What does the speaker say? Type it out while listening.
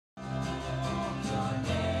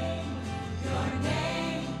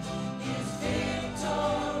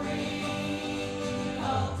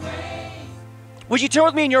Would you turn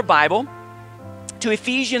with me in your Bible to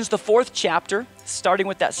Ephesians, the 4th chapter, starting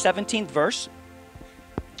with that 17th verse.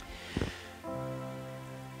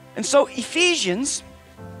 And so Ephesians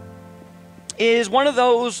is one of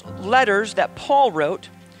those letters that Paul wrote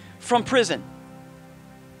from prison.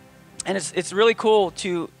 And it's really cool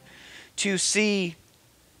to see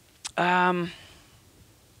how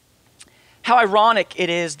ironic it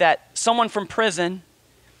is that someone from prison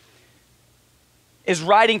is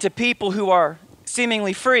writing to people who are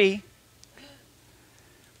seemingly free,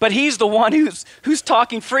 but he's the one who's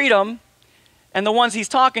talking freedom, and the ones he's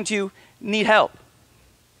talking to need help.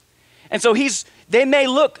 And so they may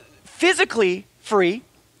look physically free,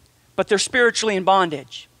 but they're spiritually in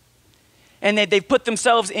bondage. And they've put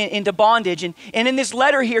themselves into bondage. And in this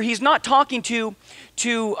letter here, he's not talking to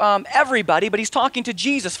everybody, but he's talking to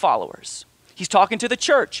Jesus followers. He's talking to the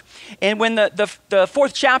church. And when the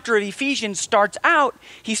 4th chapter of Ephesians starts out,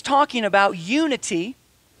 he's talking about unity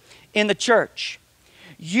in the church.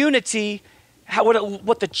 Unity,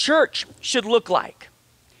 what the church should look like.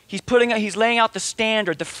 He's laying out the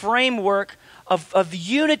standard, the framework of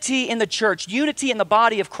unity in the church, unity in the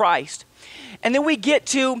body of Christ. And then we get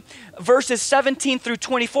to verses 17 through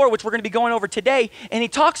 24, which we're going to be going over today, and he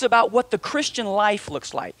talks about what the Christian life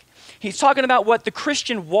looks like. He's talking about what the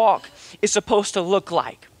Christian walk is supposed to look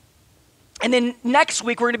like. And then next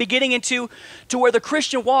week, we're going to be getting into where the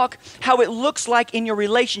Christian walk, how it looks like in your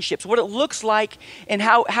relationships, what it looks like and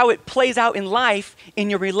how it plays out in life in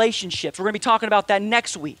your relationships. We're going to be talking about that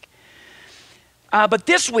next week. But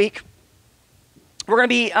this week, we're going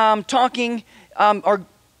to be talking or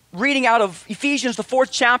reading out of Ephesians, the 4th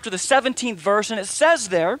chapter, the 17th verse, and it says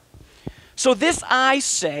there, "So this I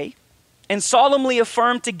say, and solemnly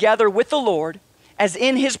affirm together with the Lord, as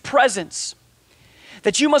in his presence,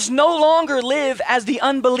 that you must no longer live as the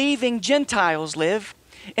unbelieving Gentiles live,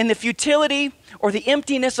 in the futility or the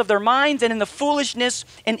emptiness of their minds and in the foolishness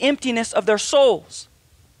and emptiness of their souls.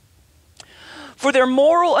 For their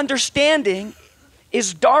moral understanding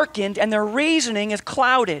is darkened and their reasoning is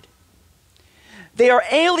clouded. They are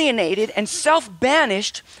alienated and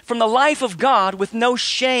self-banished from the life of God with no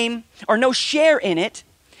shame or no share in it.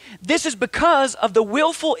 This is because of the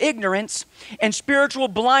willful ignorance and spiritual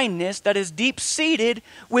blindness that is deep-seated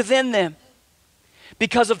within them,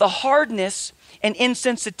 because of the hardness and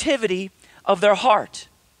insensitivity of their heart."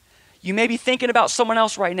 You may be thinking about someone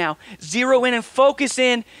else right now. Zero in and focus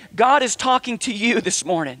in. God is talking to you this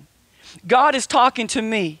morning. God is talking to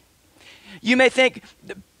me. You may think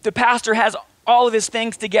the pastor has all of his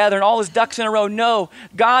things together and all his ducks in a row. No,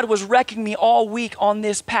 God was wrecking me all week on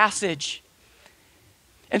this passage.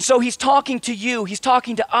 And so he's talking to you. He's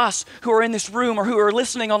talking to us who are in this room or who are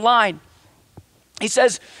listening online. He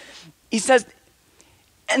says,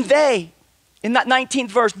 and they, in that 19th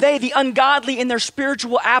verse, they, the ungodly in their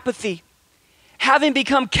spiritual apathy, having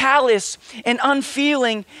become callous and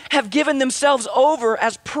unfeeling, have given themselves over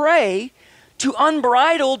as prey to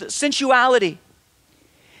unbridled sensuality,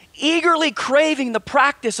 eagerly craving the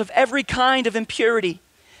practice of every kind of impurity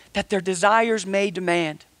that their desires may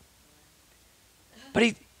demand. But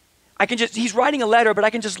he's writing a letter, but I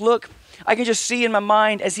can just see in my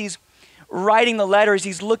mind as he's writing the letter, as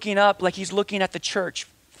he's looking up, like he's looking at the church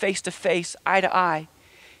face to face, eye to eye.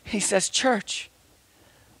 He says, "Church,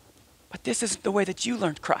 but this isn't the way that you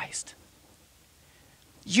learned Christ.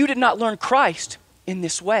 You did not learn Christ in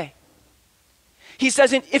this way." He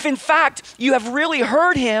says, if in fact you have really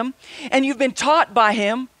heard him and you've been taught by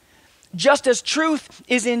him, just as truth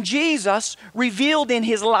is in Jesus, revealed in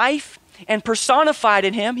his life and personified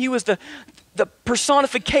in him, he was the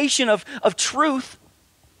personification of truth,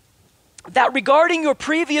 that regarding your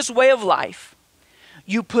previous way of life,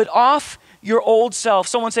 you put off your old self.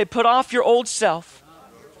 Someone say, put off your old self.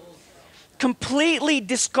 Completely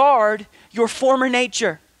discard your former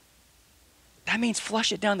nature. That means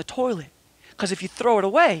flush it down the toilet. Because if you throw it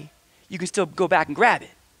away, you can still go back and grab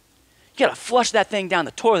it. You gotta flush that thing down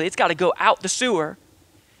the toilet. It's gotta go out the sewer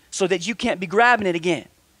so that you can't be grabbing it again.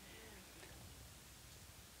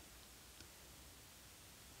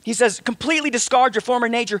 He says, completely discard your former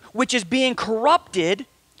nature, which is being corrupted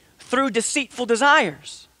through deceitful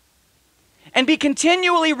desires. And be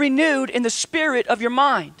continually renewed in the spirit of your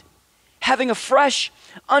mind, having a fresh,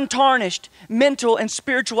 untarnished mental and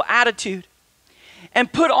spiritual attitude.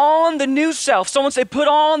 And put on the new self. Someone say, put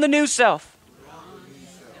on the new self.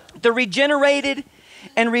 The regenerated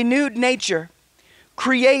and renewed nature,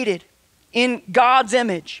 created in God's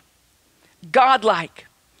image, godlike,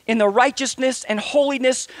 in the righteousness and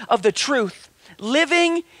holiness of the truth,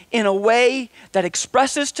 living in a way that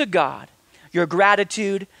expresses to God your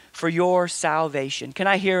gratitude for your salvation. Can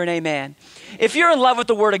I hear an amen? If you're in love with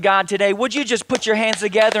the Word of God today, would you just put your hands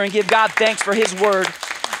together and give God thanks for His Word?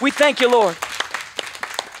 We thank you, Lord.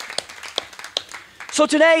 So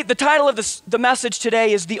today, the title of the message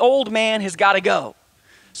today is The Old Man Has Got to Go.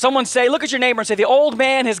 Someone say, look at your neighbor and say, the old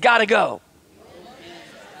man has got to go.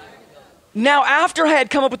 Now, after I had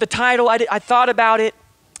come up with the title, I thought about it,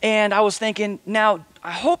 and I was thinking, now,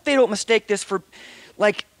 I hope they don't mistake this for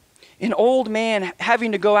like an old man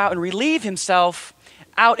having to go out and relieve himself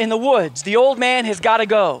out in the woods. The old man has got to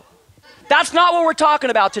go. That's not what we're talking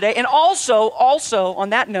about today. And also,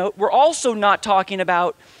 on that note, we're also not talking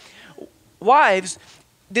about wives.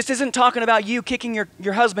 This isn't talking about you kicking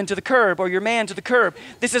your husband to the curb or your man to the curb.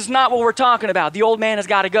 This is not what we're talking about. The old man has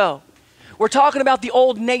got to go. We're talking about the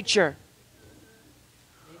old nature.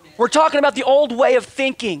 We're talking about the old way of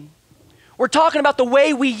thinking. We're talking about the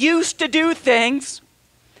way we used to do things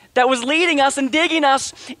that was leading us and digging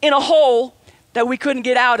us in a hole that we couldn't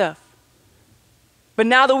get out of. But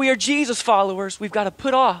now that we are Jesus followers, we've got to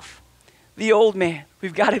put off the old man.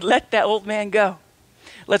 We've got to let that old man go.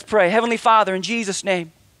 Let's pray. Heavenly Father, in Jesus'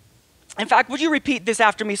 name. In fact, would you repeat this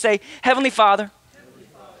after me? Say, Heavenly Father,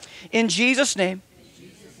 in Jesus' name,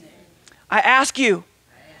 I ask you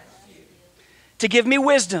to give me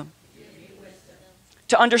wisdom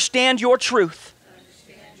to understand your truth.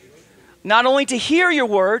 Not only to hear your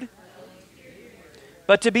word,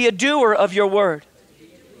 but to be a doer of your word.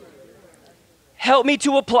 Help me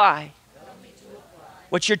to apply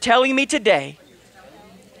what you're telling me today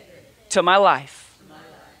to my life,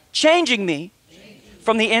 changing me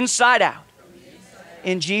from the inside out.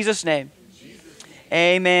 In Jesus' name,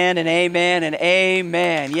 amen and amen and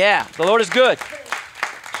amen. Yeah, the Lord is good.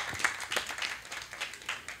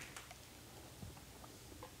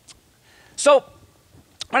 So,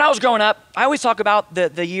 when I was growing up, I always talk about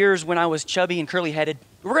the years when I was chubby and curly-headed.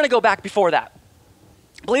 We're going to go back before that.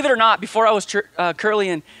 Believe it or not, before I was curly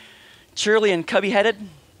and churly and cubby-headed,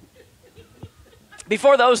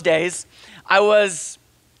 before those days, I was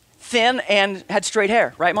thin and had straight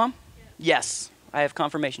hair. Right, Mom? Yes, I have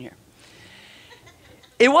confirmation here.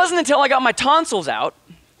 It wasn't until I got my tonsils out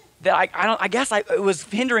that I guess it was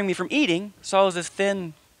hindering me from eating, so I was this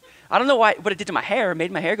thin. I don't know what it did to my hair. It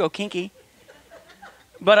made my hair go kinky.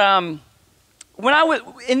 But when I was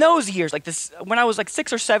in those years, like this, when I was like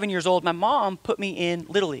 6 or 7 years old, my mom put me in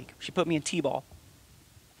Little League. She put me in T-ball.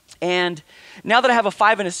 And now that I have a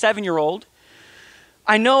 5 and a 7-year-old,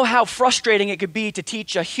 I know how frustrating it could be to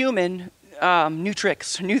teach a human new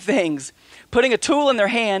tricks, new things. Putting a tool in their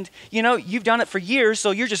hand, you know, you've done it for years,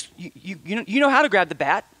 so you're just you know how to grab the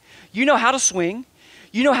bat, you know how to swing,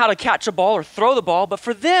 you know how to catch a ball or throw the ball, but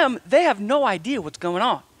for them, they have no idea what's going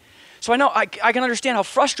on. So I know I can understand how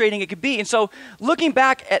frustrating it could be. And so looking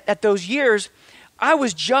back at those years, I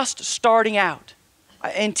was just starting out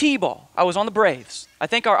in T-ball. I was on the Braves. I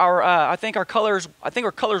think our colors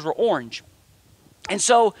were orange. And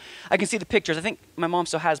so I can see the pictures. I think my mom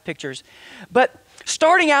still has pictures. But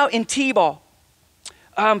starting out in T-ball,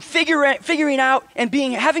 figuring out and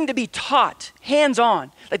having to be taught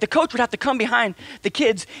hands-on. Like the coach would have to come behind the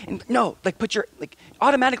kids and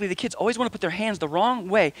automatically the kids always want to put their hands the wrong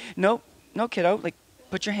way. No, kiddo, like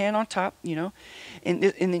put your hand on top, you know, and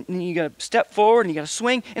then you got to step forward and you got to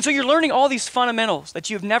swing. And so you're learning all these fundamentals that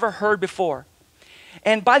you've never heard before.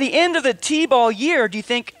 And by the end of the T-ball year, do you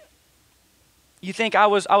think I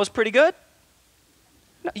was pretty good?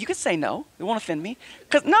 No, you could say no. It won't offend me.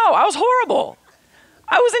 Because no, I was horrible.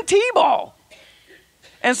 I was in T-ball.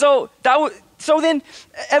 And so then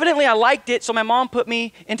evidently I liked it, so my mom put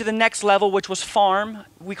me into the next level, which was farm.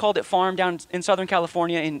 We called it farm down in Southern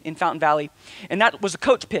California in Fountain Valley. And that was a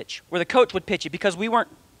coach pitch, where the coach would pitch it because we weren't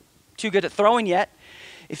too good at throwing yet.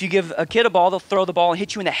 If you give a kid a ball, they'll throw the ball and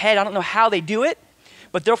hit you in the head. I don't know how they do it,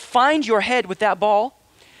 but they'll find your head with that ball.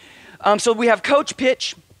 So we have coach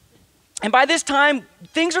pitch. And by this time,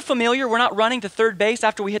 things are familiar. We're not running to third base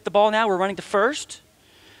after we hit the ball now. We're running to first.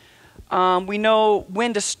 We know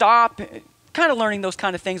when to stop, kind of learning those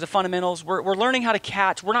kind of things, the fundamentals. We're learning how to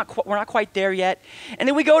catch. We're not quite there yet. And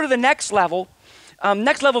then we go to the next level.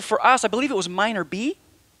 Next level for us, I believe it was minor B,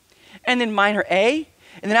 and then minor A.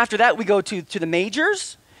 And then after that, we go to the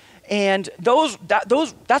majors. And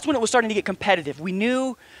that's when it was starting to get competitive. We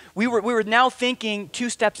knew we were now thinking 2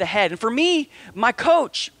 steps ahead. And for me, my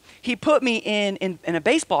coach, he put me in a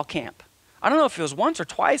baseball camp. I don't know if it was once or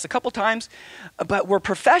twice, a couple times, but where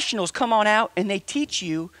professionals come on out and they teach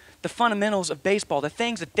you the fundamentals of baseball, the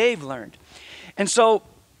things that they've learned. And so,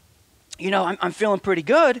 you know, I'm feeling pretty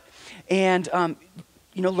good. And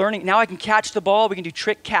learning. Now I can catch the ball. We can do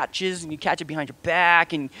trick catches, and you catch it behind your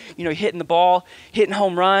back, and, hitting the ball, hitting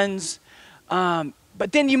home runs.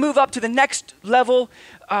 But then you move up to the next level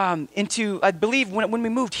into, I believe, when we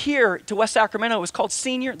moved here to West Sacramento, it was called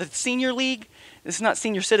the Senior League. This is not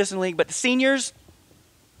Senior Citizen League, but the seniors.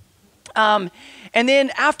 And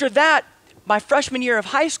then after that, my freshman year of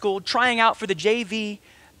high school, trying out for the JV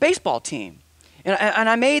baseball team. And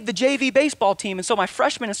I made the JV baseball team. And so my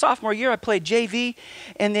freshman and sophomore year, I played JV.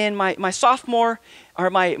 And then my sophomore, or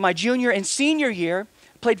my junior and senior year,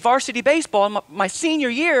 played varsity baseball. And my senior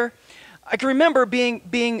year, I can remember being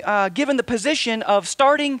given the position of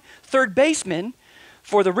starting third baseman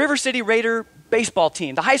for the River City Raider baseball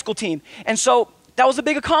team, the high school team. And so that was a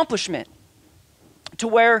big accomplishment, to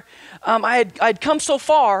where I'd come so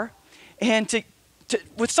far, and to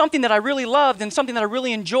with something that I really loved and something that I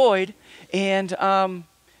really enjoyed, and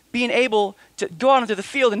being able to go out into the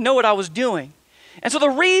field and know what I was doing. And so the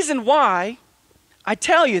reason why I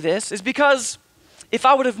tell you this is because if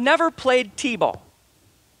I would have never played t-ball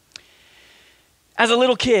as a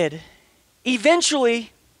little kid,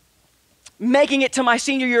 eventually making it to my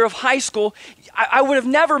senior year of high school, I would have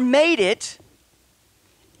never made it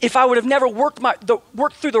if I would have never worked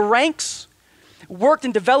through the ranks, worked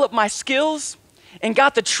and developed my skills, and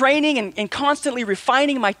got the training and constantly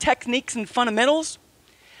refining my techniques and fundamentals.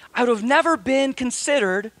 I would have never been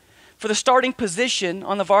considered for the starting position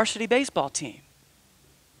on the varsity baseball team.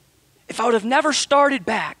 If I would have never started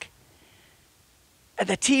back at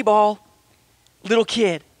the t-ball little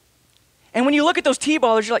kid. And when you look at those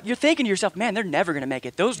t-ballers, you're thinking to yourself, man, they're never going to make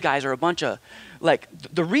it. Those guys are a bunch of,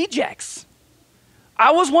 the rejects.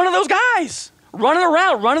 I was one of those guys, running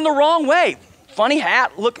around, running the wrong way. Funny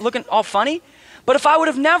hat, looking all funny. But if I would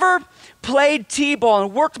have never played t-ball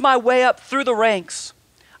and worked my way up through the ranks,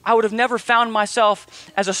 I would have never found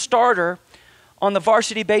myself as a starter on the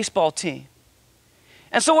varsity baseball team.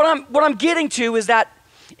 And so what I'm getting to is that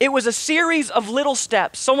it was a series of little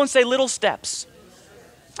steps. Someone say little steps.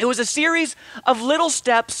 It was a series of little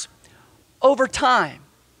steps over time,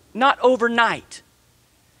 not overnight.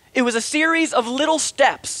 It was a series of little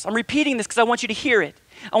steps. I'm repeating this because I want you to hear it.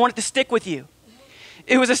 I want it to stick with you.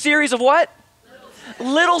 It was a series of what?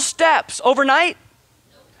 Little steps. Overnight?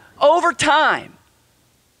 Over time.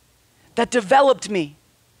 That developed me,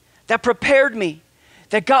 that prepared me,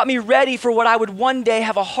 that got me ready for what I would one day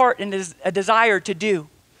have a heart and a desire to do.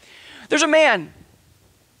 There's a man,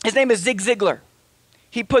 his name is Zig Ziglar.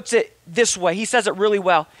 He puts it this way. He says it really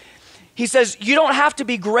well. He says, you don't have to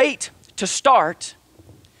be great to start,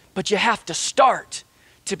 but you have to start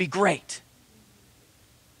to be great.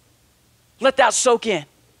 Let that soak in.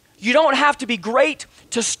 You don't have to be great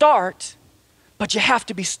to start, but you have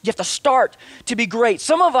to start to be great.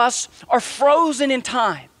 Some of us are frozen in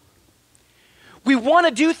time. We want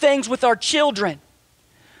to do things with our children,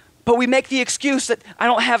 but we make the excuse that I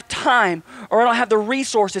don't have time, or I don't have the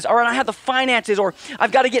resources, or I don't have the finances, or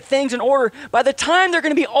I've got to get things in order. By the time they're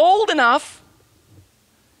going to be old enough,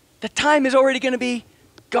 the time is already going to be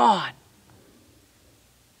gone.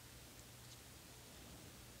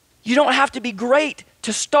 You don't have to be great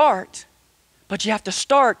to start, but you have to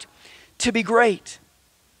start to be great.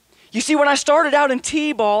 You see, when I started out in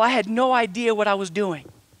t-ball, I had no idea what I was doing.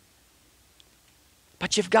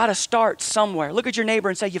 But you've got to start somewhere. Look at your neighbor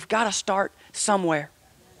and say, you've got to start somewhere.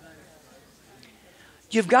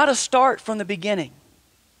 You've got to start from the beginning.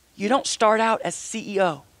 You don't start out as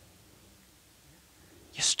CEO.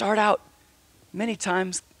 You start out many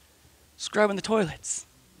times scrubbing the toilets.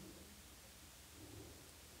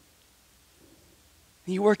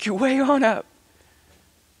 And you work your way on up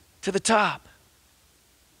to the top.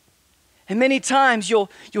 And many times you'll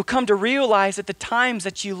come to realize that the times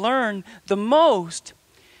that you learn the most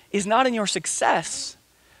is not in your success,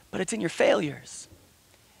 but it's in your failures.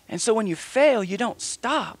 And so when you fail, you don't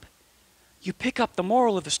stop. You pick up the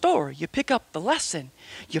moral of the story. You pick up the lesson.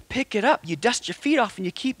 You pick it up. You dust your feet off and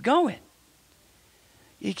you keep going.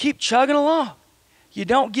 You keep chugging along. You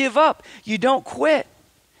don't give up. You don't quit.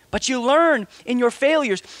 But you learn in your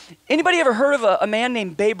failures. Anybody ever heard of a man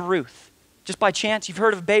named Babe Ruth? Just by chance, you've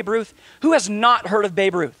heard of Babe Ruth? Who has not heard of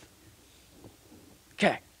Babe Ruth?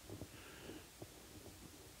 Okay.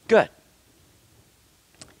 Good.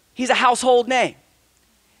 He's a household name.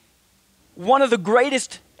 One of the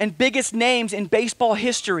greatest and biggest names in baseball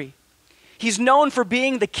history. He's known for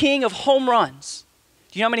being the king of home runs.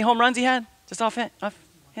 Do you know how many home runs he had? Just offhand?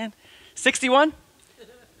 61?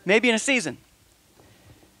 Maybe in a season.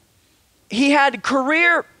 He had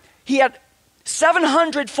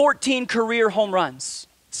 714 career home runs.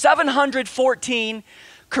 714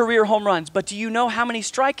 career home runs. But do you know how many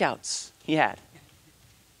strikeouts he had?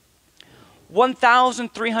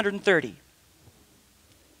 1,330. You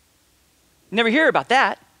never hear about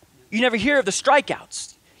that. You never hear of the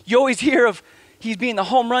strikeouts. You always hear of he's being the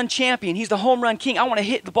home run champion. He's the home run king. I want to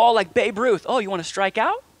hit the ball like Babe Ruth. Oh, you want to strike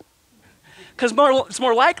out? Because it's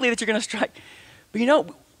more likely that you're going to strike. But you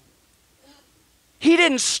know, he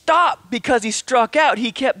didn't stop because he struck out.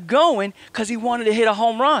 He kept going because he wanted to hit a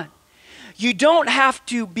home run. You don't have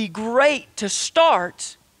to be great to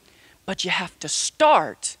start, but you have to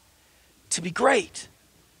start to be great.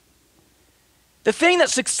 The thing that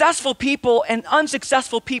successful people and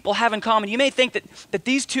unsuccessful people have in common, you may think that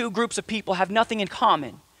these two groups of people have nothing in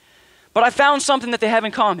common, but I found something that they have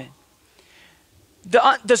in common.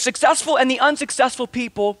 The successful and the unsuccessful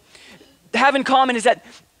people have in common is that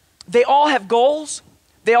they all have goals,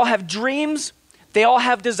 they all have dreams, they all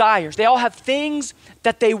have desires, they all have things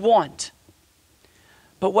that they want.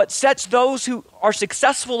 But what sets those who are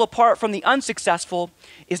successful apart from the unsuccessful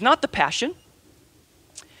is not the passion,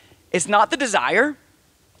 it's not the desire,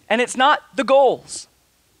 and it's not the goals.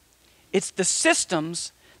 It's the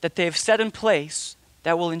systems that they've set in place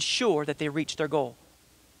that will ensure that they reach their goal.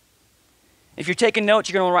 If you're taking notes,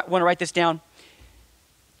 you're going to want to write this down.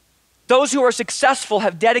 Those who are successful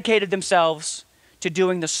have dedicated themselves to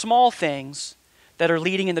doing the small things that are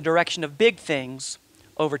leading in the direction of big things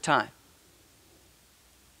over time.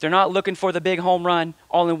 They're not looking for the big home run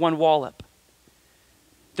all in one wallop.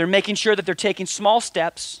 They're making sure that they're taking small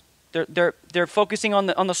steps. They're focusing on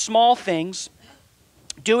the small things,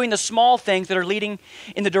 doing the small things that are leading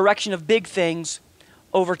in the direction of big things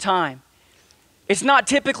over time. It's not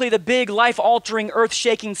typically the big life-altering,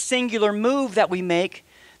 earth-shaking, singular move that we make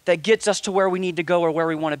that gets us to where we need to go or where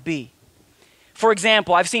we want to be. For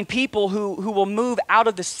example, I've seen people who will move out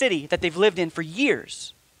of the city that they've lived in for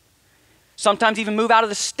years. Sometimes even move out of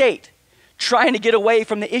the state, trying to get away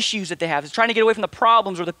from the issues that they have, trying to get away from the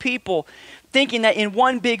problems or the people, thinking that in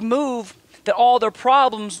one big move that all their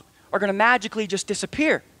problems are going to magically just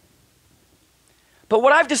disappear. But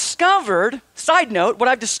what I've discovered, side note, what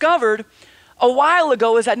I've discovered a while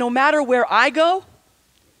ago is that no matter where I go,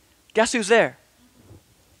 guess who's there?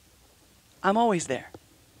 I'm always there.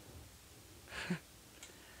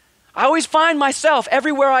 I always find myself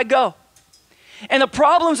everywhere I go. And the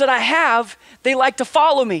problems that I have, they like to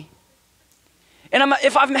follow me. And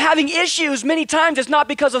if I'm having issues, many times it's not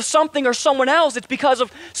because of something or someone else. It's because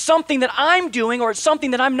of something that I'm doing or it's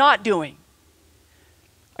something that I'm not doing.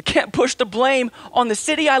 I can't push the blame on the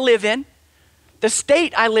city I live in, the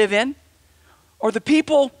state I live in, or the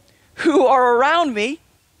people who are around me.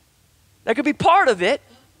 That could be part of it.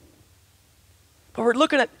 But we're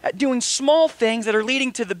looking at doing small things that are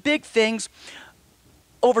leading to the big things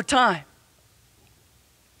over time.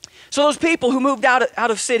 So those people who moved out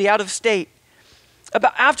of city, out of state,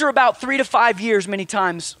 after about 3 to 5 years many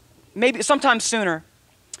times, maybe sometimes sooner,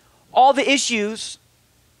 all the issues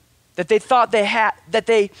that they thought they had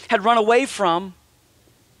run away from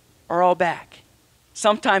are all back.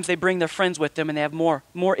 Sometimes they bring their friends with them and they have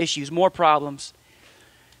more issues, more problems.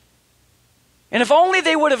 And if only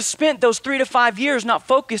they would have spent those 3 to 5 years not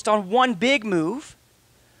focused on one big move,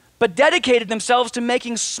 but dedicated themselves to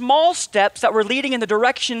making small steps that were leading in the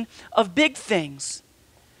direction of big things,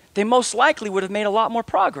 they most likely would have made a lot more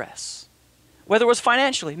progress. Whether it was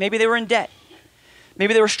financially, maybe they were in debt.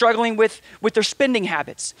 Maybe they were struggling with their spending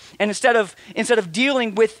habits. And instead of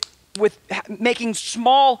dealing with making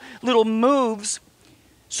small little moves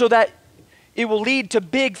so that it will lead to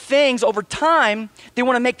big things over time, they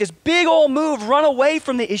want to make this big old move, run away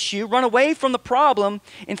from the issue, run away from the problem,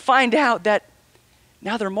 and find out that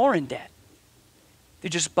now they're more in debt. They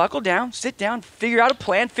just buckle down, sit down, figure out a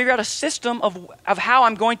plan, figure out a system of how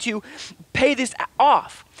I'm going to pay this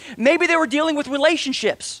off. Maybe they were dealing with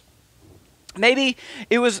relationships. Maybe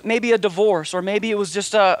it was a divorce, or maybe it was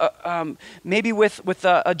just maybe with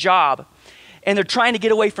a job, and they're trying to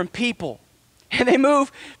get away from people, and they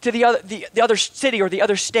move to the other city or the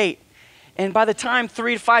other state, and by the time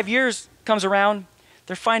 3 to 5 years comes around,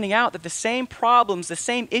 they're finding out that the same problems, the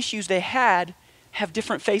same issues they had, have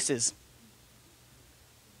different faces.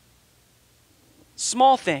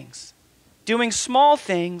 Small things, doing small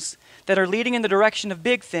things that are leading in the direction of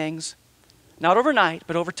big things, not overnight,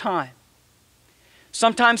 but over time.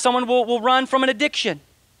 Sometimes someone will run from an addiction.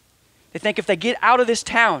 They think if they get out of this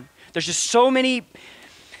town, there's just so many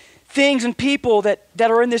things and people that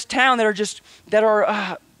are in this town that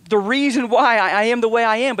are the reason why I am the way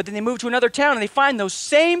I am. But then they move to another town and they find those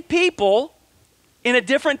same people in a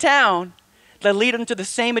different town that lead them to the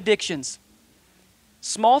same addictions.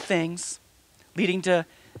 Small things leading to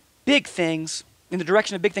big things, in the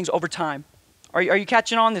direction of big things over time. Are you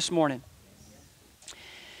catching on this morning?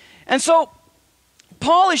 And so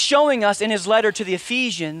Paul is showing us in his letter to the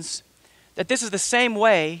Ephesians that this is the same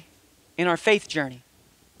way in our faith journey.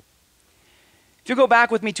 If you go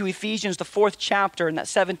back with me to Ephesians, the 4th chapter, in that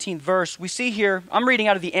 17th verse, we see here, I'm reading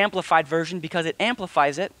out of the Amplified version because it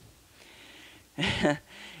amplifies it.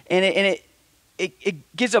 and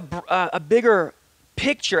it gives a bigger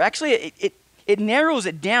picture. Actually, it narrows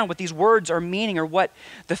it down what these words are meaning, or what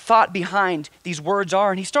the thought behind these words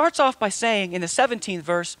are. And he starts off by saying in the 17th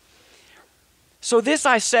verse, "So this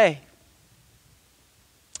I say,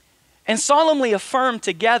 and solemnly affirm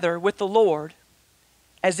together with the Lord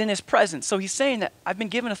as in his presence." So he's saying that I've been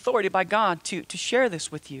given authority by God to share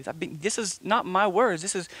this with you. This is not my words.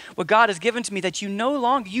 This is what God has given to me, that you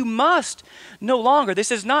must no longer.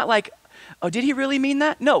 This is not like, oh, did he really mean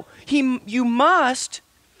that? No, you must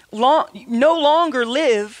no longer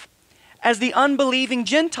live as the unbelieving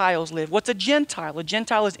Gentiles live. What's a Gentile? A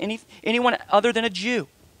Gentile is anyone other than a Jew.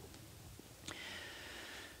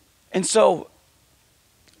 And so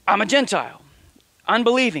I'm a Gentile,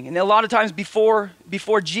 unbelieving. And a lot of times before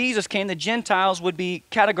Jesus came, the Gentiles would be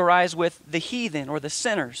categorized with the heathen or the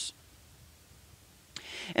sinners.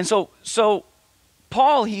 And so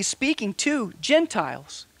Paul, he's speaking to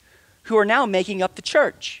Gentiles who are now making up the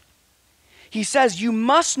church. He says, you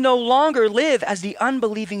must no longer live as the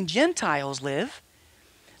unbelieving Gentiles live,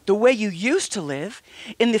 the way you used to live,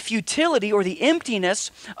 in the futility or the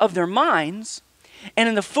emptiness of their minds, and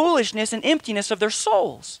in the foolishness and emptiness of their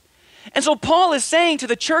souls. And so Paul is saying to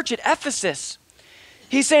the church at Ephesus,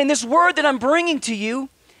 he's saying, this word that I'm bringing to you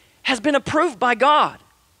has been approved by God.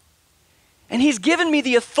 And he's given me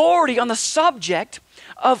the authority on the subject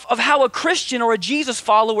of how a Christian or a Jesus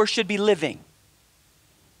follower should be living.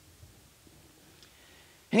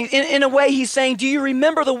 And in a way, he's saying, do you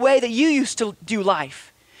remember the way that you used to do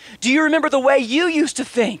life? Do you remember the way you used to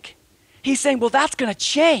think? He's saying, well, that's going to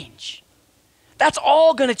change. That's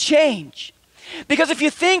all going to change. Because if you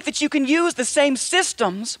think that you can use the same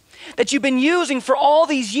systems that you've been using for all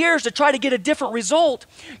these years to try to get a different result,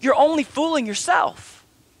 you're only fooling yourself.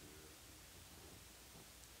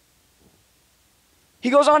 He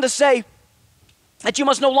goes on to say that you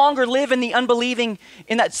must no longer live in the unbelieving,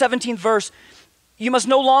 in that 17th verse, you must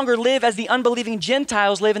no longer live as the unbelieving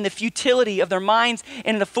Gentiles live, in the futility of their minds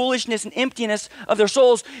and in the foolishness and emptiness of their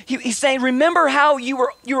souls. He's saying, remember how you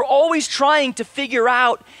were always trying to figure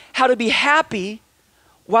out how to be happy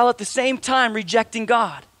while at the same time rejecting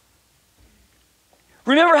God.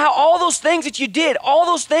 Remember how all those things that you did, all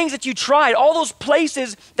those things that you tried, all those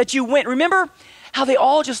places that you went, remember how they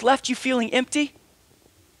all just left you feeling empty?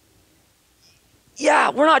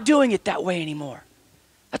 Yeah, we're not doing it that way anymore.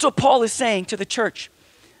 That's what Paul is saying to the church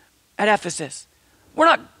at Ephesus. We're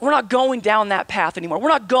not going down that path anymore. We're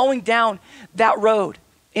not going down that road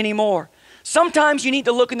anymore. Sometimes you need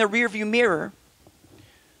to look in the rearview mirror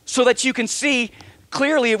so that you can see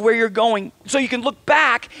clearly of where you're going, so you can look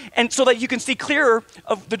back and so that you can see clearer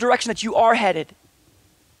of the direction that you are headed.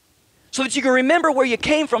 So that you can remember where you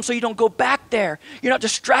came from so you don't go back there. You're not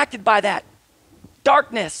distracted by that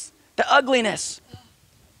darkness, the ugliness.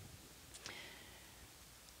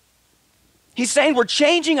 He's saying we're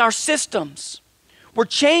changing our systems. We're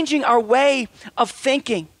changing our way of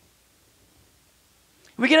thinking.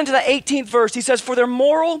 We get into the 18th verse. He says, for their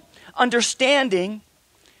moral understanding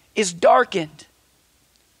is darkened,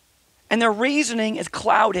 and their reasoning is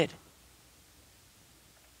clouded.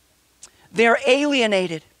 They are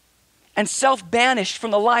alienated and self-banished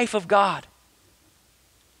from the life of God,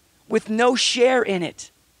 with no share in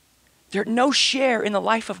it. They're no share in the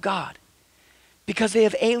life of God. Because they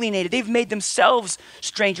have alienated. They've made themselves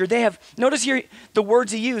stranger. They have, notice here the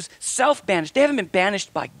words he used, self-banished. They haven't been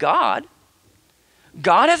banished by God.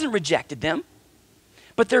 God hasn't rejected them.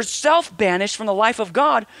 But they're self-banished from the life of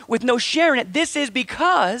God with no share in it. This is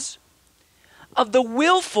because of the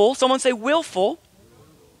willful, someone say willful,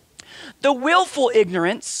 the willful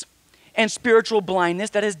ignorance and spiritual blindness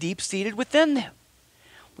that is deep-seated within them.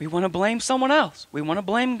 We want to blame someone else. We want to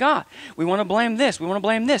blame God. We want to blame this. We want to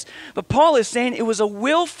blame this. But Paul is saying it was a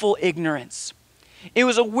willful ignorance. It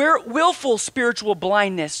was a willful spiritual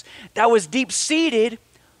blindness that was deep-seated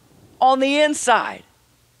on the inside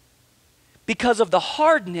because of the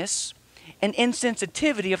hardness and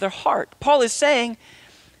insensitivity of their heart. Paul is saying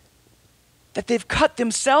that they've cut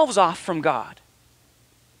themselves off from God.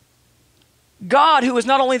 God, who is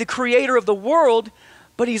not only the creator of the world,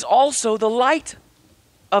 but he's also the light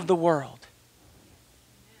of the world.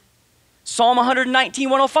 Psalm 119,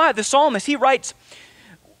 105, the psalmist, he writes,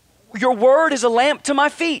 your word is a lamp to my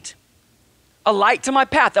feet, a light to my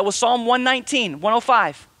path. That was Psalm 119,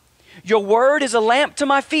 105. Your word is a lamp to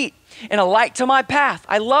my feet and a light to my path.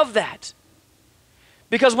 I love that.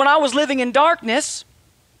 Because when I was living in darkness,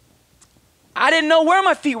 I didn't know where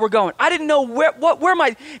my feet were going. I didn't know where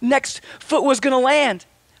my next foot was going to land,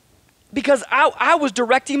 because I was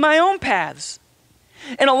directing my own paths.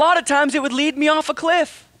 And a lot of times it would lead me off a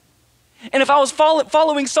cliff. And if I was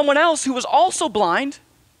following someone else who was also blind,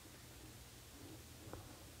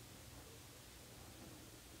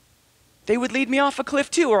 they would lead me off a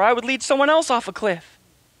cliff too, or I would lead someone else off a cliff.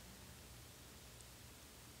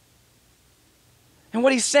 And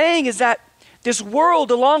what he's saying is that this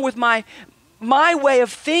world, along with my way of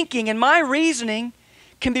thinking and my reasoning,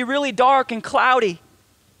 can be really dark and cloudy,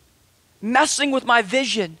 messing with my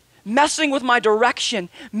vision, messing with my direction,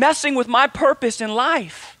 messing with my purpose in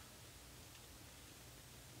life.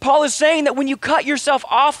 Paul is saying that when you cut yourself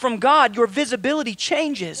off from God, your visibility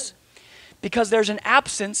changes because there's an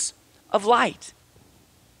absence of light.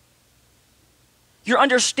 Your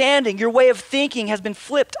understanding, your way of thinking has been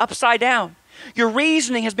flipped upside down. Your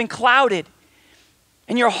reasoning has been clouded.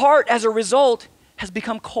 And your heart, as a result, has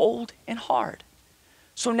become cold and hard.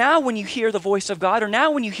 So now when you hear the voice of God, or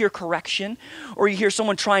now when you hear correction, or you hear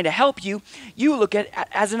someone trying to help you, you look at it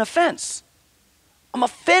as an offense. I'm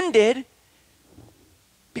offended,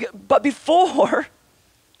 but before,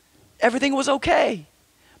 everything was okay.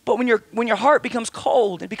 But when your heart becomes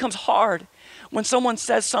cold, it becomes hard. When someone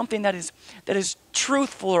says something that is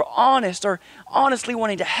truthful or honest, or honestly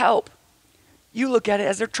wanting to help, you look at it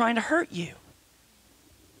as they're trying to hurt you.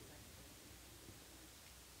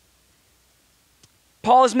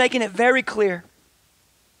 Paul is making it very clear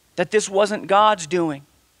that this wasn't God's doing.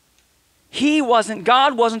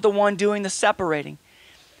 God wasn't the one doing the separating.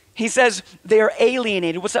 He says they are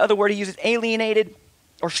alienated. What's the other word he uses? Alienated,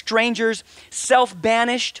 or strangers,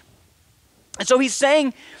 self-banished. And so he's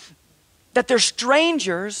saying that they're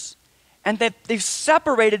strangers and that they've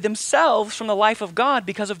separated themselves from the life of God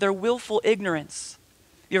because of their willful ignorance.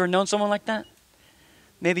 You ever known someone like that?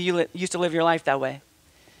 Maybe you used to live your life that way,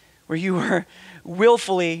 where you were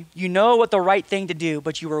willfully, you know what the right thing to do,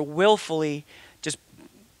 but you were willfully just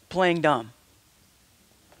playing dumb.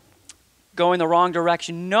 Going the wrong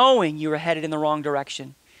direction, knowing you were headed in the wrong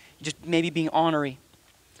direction. Just maybe being ornery.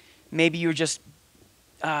 Maybe you were just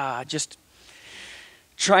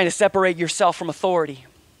trying to separate yourself from authority.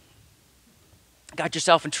 Got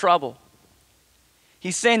yourself in trouble.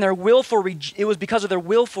 He's saying it was because of their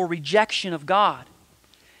willful rejection of God.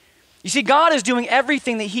 You see, God is doing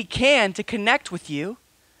everything that he can to connect with you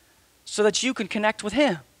so that you can connect with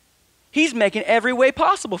him. He's making every way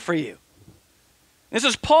possible for you. This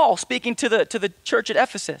is Paul speaking to the church at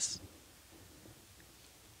Ephesus.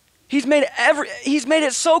 He's made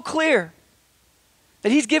it so clear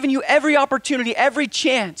that he's given you every opportunity, every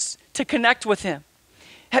chance to connect with him.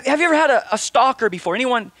 Have you ever had a stalker before?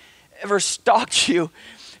 Anyone ever stalked you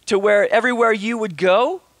to where everywhere you would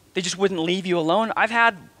go, they just wouldn't leave you alone? I've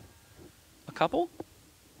had a couple.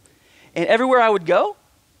 And everywhere I would go,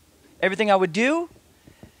 everything I would do,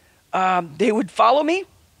 they would follow me.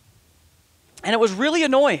 And it was really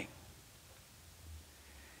annoying.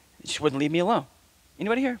 They just wouldn't leave me alone.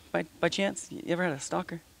 Anybody here by chance? You ever had a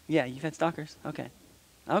stalker? Yeah, you've had stalkers? Okay.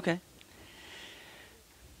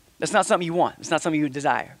 That's not something you want. It's not something you would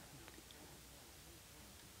desire.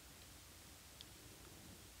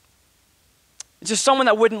 It's just someone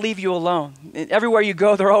that wouldn't leave you alone. Everywhere you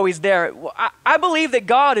go, they're always there. I believe that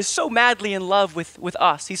God is so madly in love with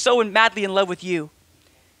us. He's so madly in love with you.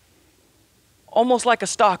 Almost like a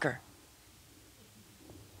stalker.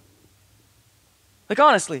 Like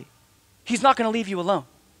honestly, he's not going to leave you alone.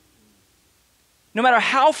 No matter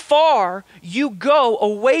how far you go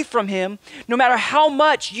away from him, no matter how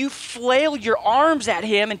much you flail your arms at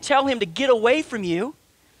him and tell him to get away from you,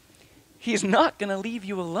 he's not going to leave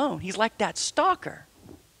you alone. He's like that stalker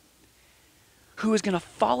who is going to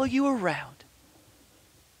follow you around,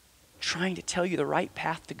 trying to tell you the right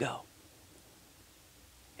path to go.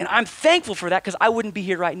 And I'm thankful for that, because I wouldn't be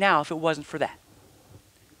here right now if it wasn't for that.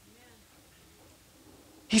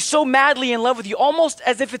 He's so madly in love with you, almost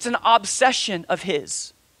as if it's an obsession of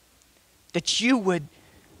his, that you would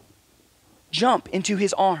jump into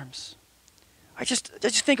his arms. I just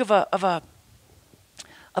think of a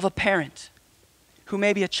parent who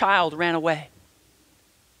maybe a child ran away.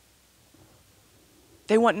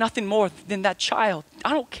 They want nothing more than that child.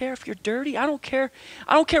 I don't care if you're dirty. I don't care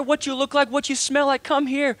what you look like, what you smell like. Come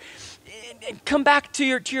here and come back to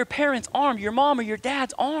your parents' arms, your mom or your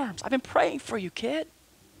dad's arms. I've been praying for you, kid.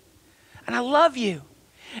 And I love you.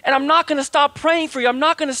 And I'm not going to stop praying for you. I'm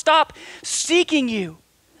not going to stop seeking you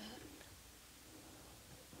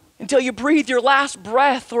until you breathe your last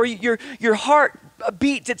breath, or your heart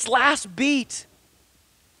beats its last beat.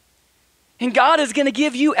 And God is going to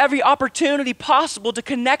give you every opportunity possible to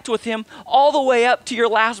connect with him all the way up to your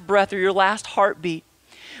last breath or your last heartbeat.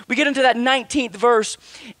 We get into that 19th verse,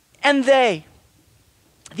 and they,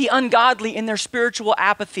 the ungodly in their spiritual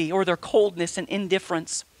apathy or their coldness and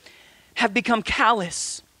indifference, have become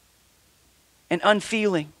callous and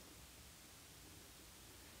unfeeling,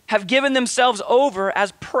 have given themselves over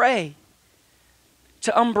as prey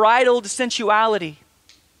to unbridled sensuality,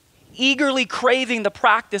 eagerly craving the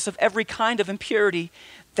practice of every kind of impurity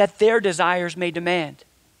that their desires may demand.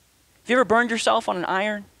 Have you ever burned yourself on an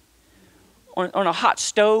iron? On a hot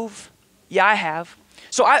stove? Yeah, I have.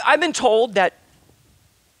 So I've been told that,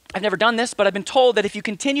 I've never done this, but I've been told that if you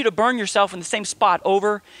continue to burn yourself in the same spot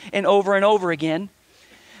over and over and over again,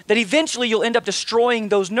 that eventually you'll end up destroying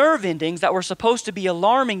those nerve endings that were supposed to be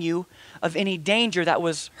alarming you of any danger that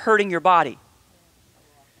was hurting your body,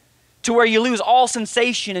 to where you lose all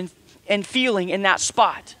sensation and feeling in that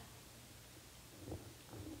spot.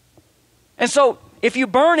 And so if you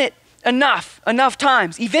burn it enough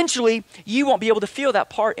times, eventually you won't be able to feel that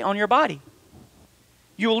part on your body.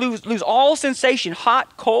 You'll lose all sensation,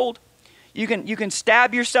 hot, cold. You can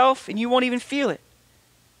stab yourself and you won't even feel it.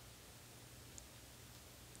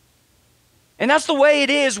 And that's the way it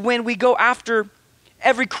is when we go after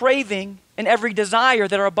every craving and every desire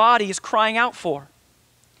that our body is crying out for.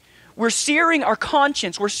 We're searing our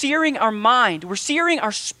conscience, we're searing our mind, we're searing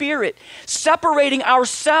our spirit, separating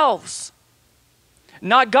ourselves.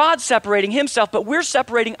 Not God separating himself, but we're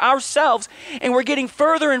separating ourselves, and we're getting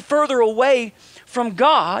further and further away from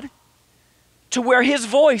God to where his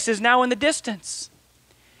voice is now in the distance.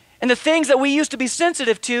 And the things that we used to be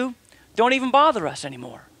sensitive to don't even bother us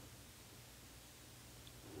anymore.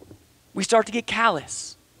 We start to get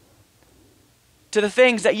callous to the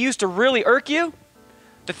things that used to really irk you,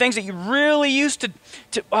 the things that you really used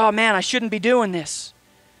to, oh man, I shouldn't be doing this.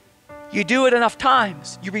 You do it enough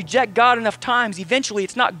times, you reject God enough times, eventually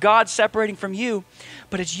it's not God separating from you,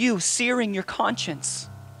 but it's you searing your conscience.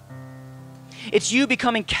 It's you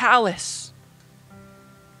becoming callous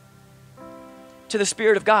to the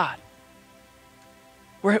Spirit of God.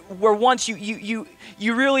 Where once you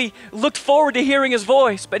really looked forward to hearing his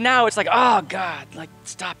voice, but now it's like, oh God, like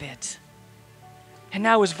stop it. And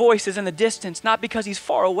now his voice is in the distance, not because he's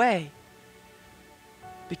far away,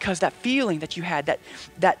 because that feeling that you had,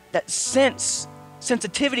 that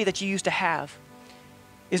sensitivity that you used to have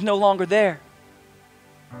is no longer there.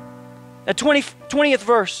 The 20th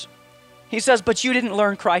verse, he says, but you didn't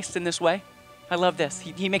learn Christ in this way. I love this.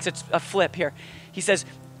 He makes it a flip here. He says,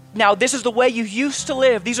 now this is the way you used to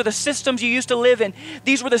live. These are the systems you used to live in.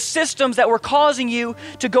 These were the systems that were causing you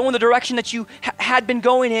to go in the direction that you had been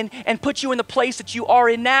going in and put you in the place that you are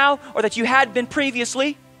in now or that you had been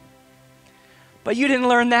previously. But you didn't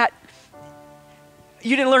learn that.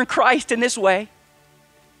 You didn't learn Christ in this way.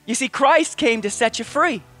 You see, Christ came to set you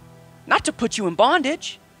free, not to put you in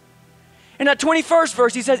bondage. In that 21st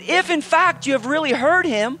verse, he says, if in fact you have really heard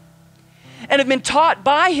him and have been taught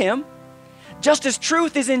by him, just as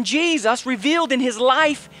truth is in Jesus, revealed in his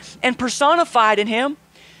life and personified in him,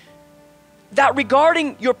 that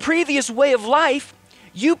regarding your previous way of life,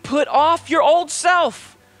 you put off your old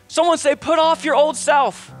self. Someone say, put off your old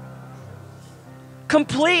self.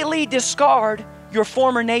 Completely discard your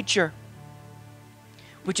former nature,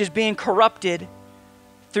 which is being corrupted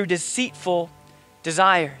through deceitful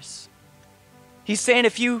desires. He's saying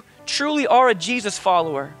if you truly are a Jesus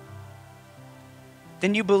follower,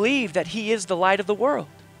 then you believe that he is the light of the world,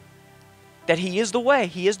 that he is the way,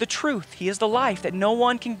 he is the truth, he is the life, that no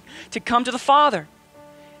one can come to the Father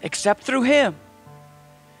except through him,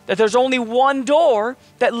 that there's only one door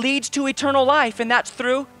that leads to eternal life, and that's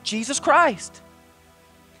through Jesus Christ.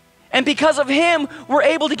 And because of him, we're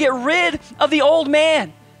able to get rid of the old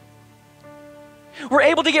man. We're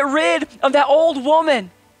able to get rid of that old woman,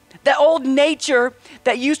 that old nature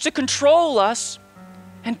that used to control us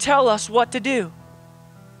and tell us what to do,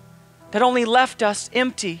 that only left us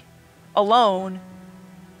empty, alone,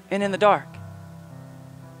 and in the dark.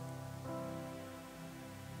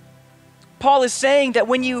 Paul is saying that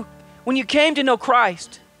when you came to know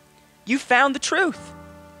Christ, you found the truth.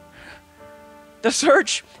 The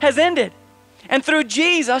search has ended. And through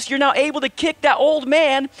Jesus, you're now able to kick that old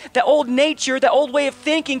man, that old nature, that old way of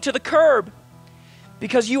thinking to the curb,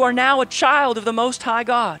 because you are now a child of the Most High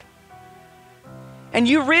God. And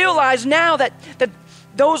you realize now that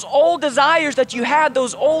those old desires that you had,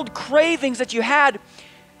 those old cravings that you had,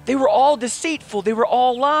 they were all deceitful. They were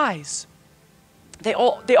all lies. They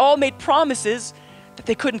all made promises that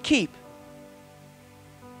they couldn't keep.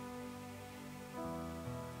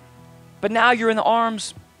 But now you're in the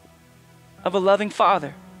arms of a loving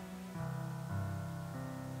Father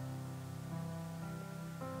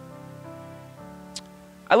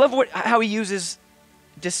I love how he uses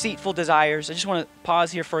deceitful desires. I just want to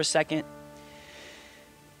pause here for a second.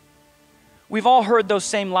 We've all heard those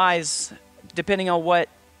same lies, depending on what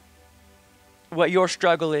your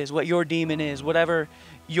struggle is, what your demon is, whatever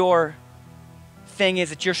your thing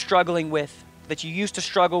is that you're struggling with, that you used to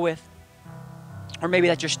struggle with, or maybe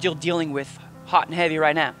that you're still dealing with hot and heavy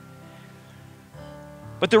right now.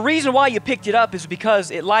 But the reason why you picked it up is because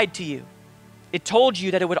it lied to you. It told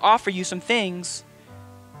you that it would offer you some things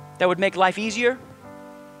that would make life easier.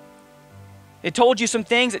 It told you some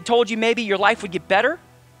things. It told you maybe your life would get better.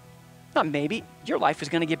 Not maybe. Your life is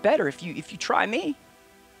going to get better if you try me.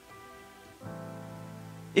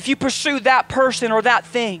 If you pursue that person or that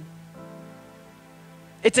thing.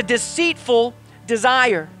 It's a deceitful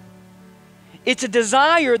desire. It's a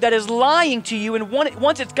desire that is lying to you, and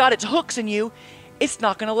once it's got its hooks in you, it's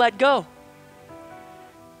not going to let go.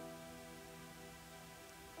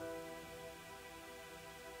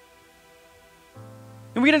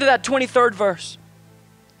 And we get into that 23rd verse.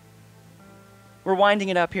 We're winding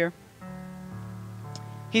it up here.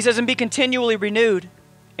 He says, and be continually renewed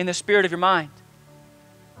in the spirit of your mind.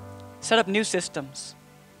 Set up new systems.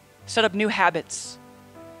 Set up new habits.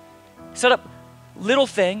 Set up little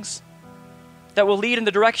things that will lead in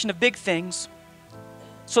the direction of big things,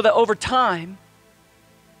 so that over time,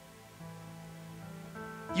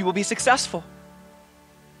 you will be successful.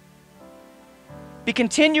 Be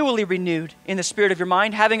continually renewed in the spirit of your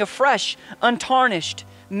mind, having a fresh, untarnished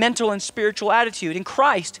mental and spiritual attitude. In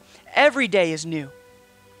Christ, every day is new.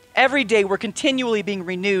 Every day we're continually being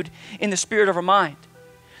renewed in the spirit of our mind.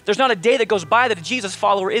 There's not a day that goes by that a Jesus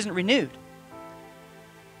follower isn't renewed.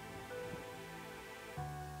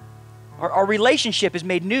 Our relationship is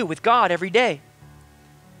made new with God every day.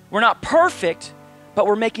 We're not perfect, but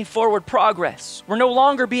we're making forward progress. We're no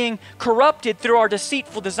longer being corrupted through our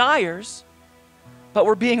deceitful desires, but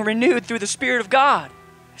we're being renewed through the Spirit of God.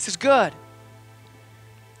 This is good.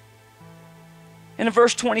 And in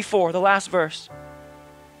verse 24, the last verse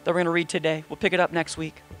that we're going to read today, we'll pick it up next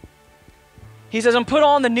week. He says, and put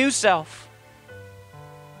on the new self.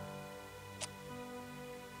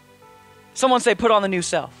 Someone say, put on the new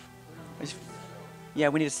self. Yeah,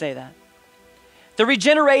 we need to say that. The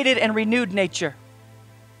regenerated and renewed nature,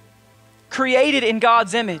 created in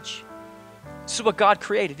God's image. This is what God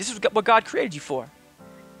created. This is what God created you for.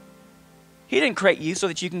 He didn't create you so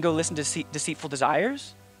that you can go listen to deceitful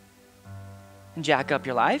desires and jack up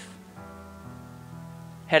your life,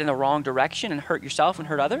 head in the wrong direction and hurt yourself and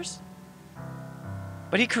hurt others.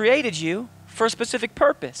 But He created you for a specific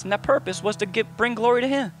purpose, and that purpose was to bring glory to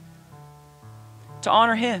Him, to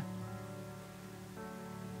honor Him,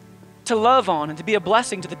 to love on and to be a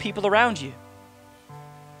blessing to the people around you,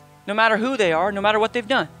 no matter who they are, no matter what they've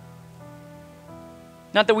done.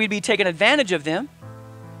 Not that we'd be taking advantage of them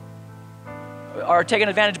or taken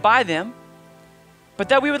advantage by them, but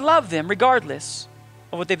that we would love them regardless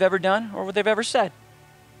of what they've ever done or what they've ever said.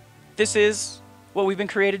 This is what we've been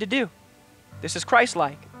created to do. This is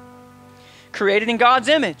Christ-like. Created in God's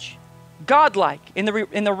image, God-like, in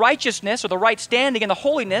the righteousness or the right standing and the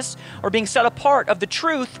holiness or being set apart of the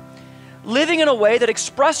truth, living in a way that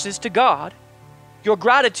expresses to God your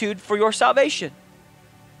gratitude for your salvation.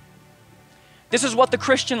 This is what the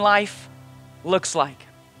Christian life looks like.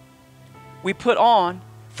 We put on,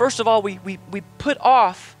 first of all, we put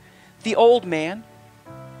off the old man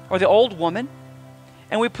or the old woman,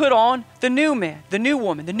 and we put on the new man, the new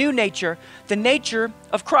woman, the new nature, the nature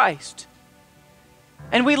of Christ.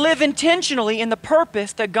 And we live intentionally in the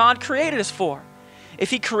purpose that God created us for. If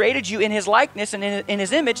He created you in His likeness and in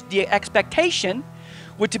His image, the expectation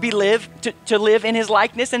would to live in His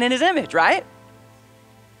likeness and in His image, right?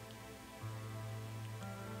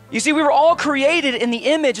 You see, we were all created in the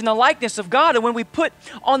image and the likeness of God, and when we put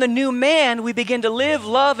on the new man, we begin to live,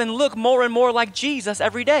 love, and look more and more like Jesus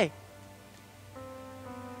every day.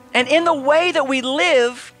 And in the way that we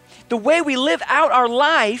live, the way we live out our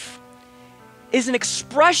life is an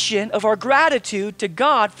expression of our gratitude to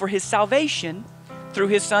God for His salvation through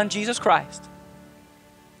His Son, Jesus Christ.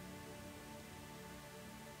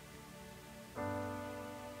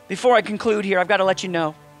 Before I conclude here, I've got to let you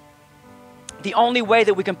know, the only way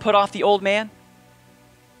that we can put off the old man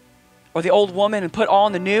or the old woman and put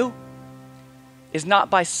on the new is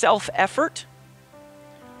not by self-effort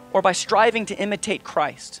or by striving to imitate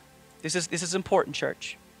Christ. This is important,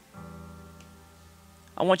 church.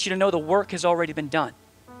 I want you to know the work has already been done.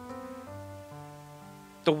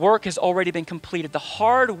 The work has already been completed. The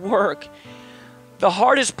hard work, the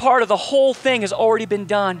hardest part of the whole thing has already been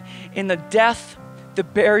done in the death, the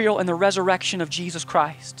burial, and the resurrection of Jesus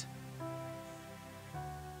Christ.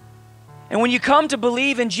 And when you come to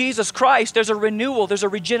believe in Jesus Christ, there's a renewal, there's a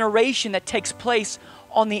regeneration that takes place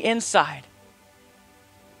on the inside.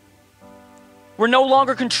 We're no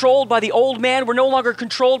longer controlled by the old man. We're no longer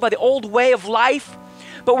controlled by the old way of life,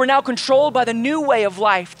 but we're now controlled by the new way of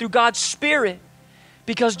life through God's Spirit,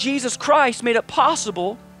 because Jesus Christ made it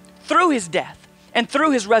possible through his death and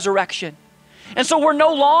through his resurrection. And so we're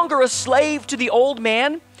no longer a slave to the old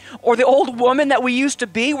man or the old woman that we used to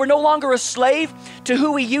be. We're no longer a slave to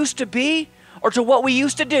who we used to be or to what we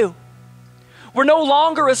used to do. We're no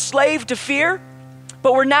longer a slave to fear,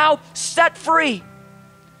 but we're now set free.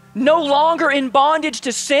 No longer in bondage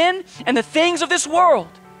to sin and the things of this world,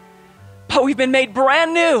 but we've been made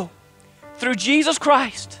brand new through Jesus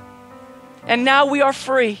Christ. And now we are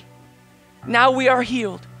free. Now we are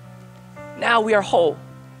healed. Now we are whole.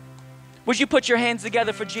 Would you put your hands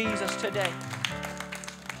together for Jesus today?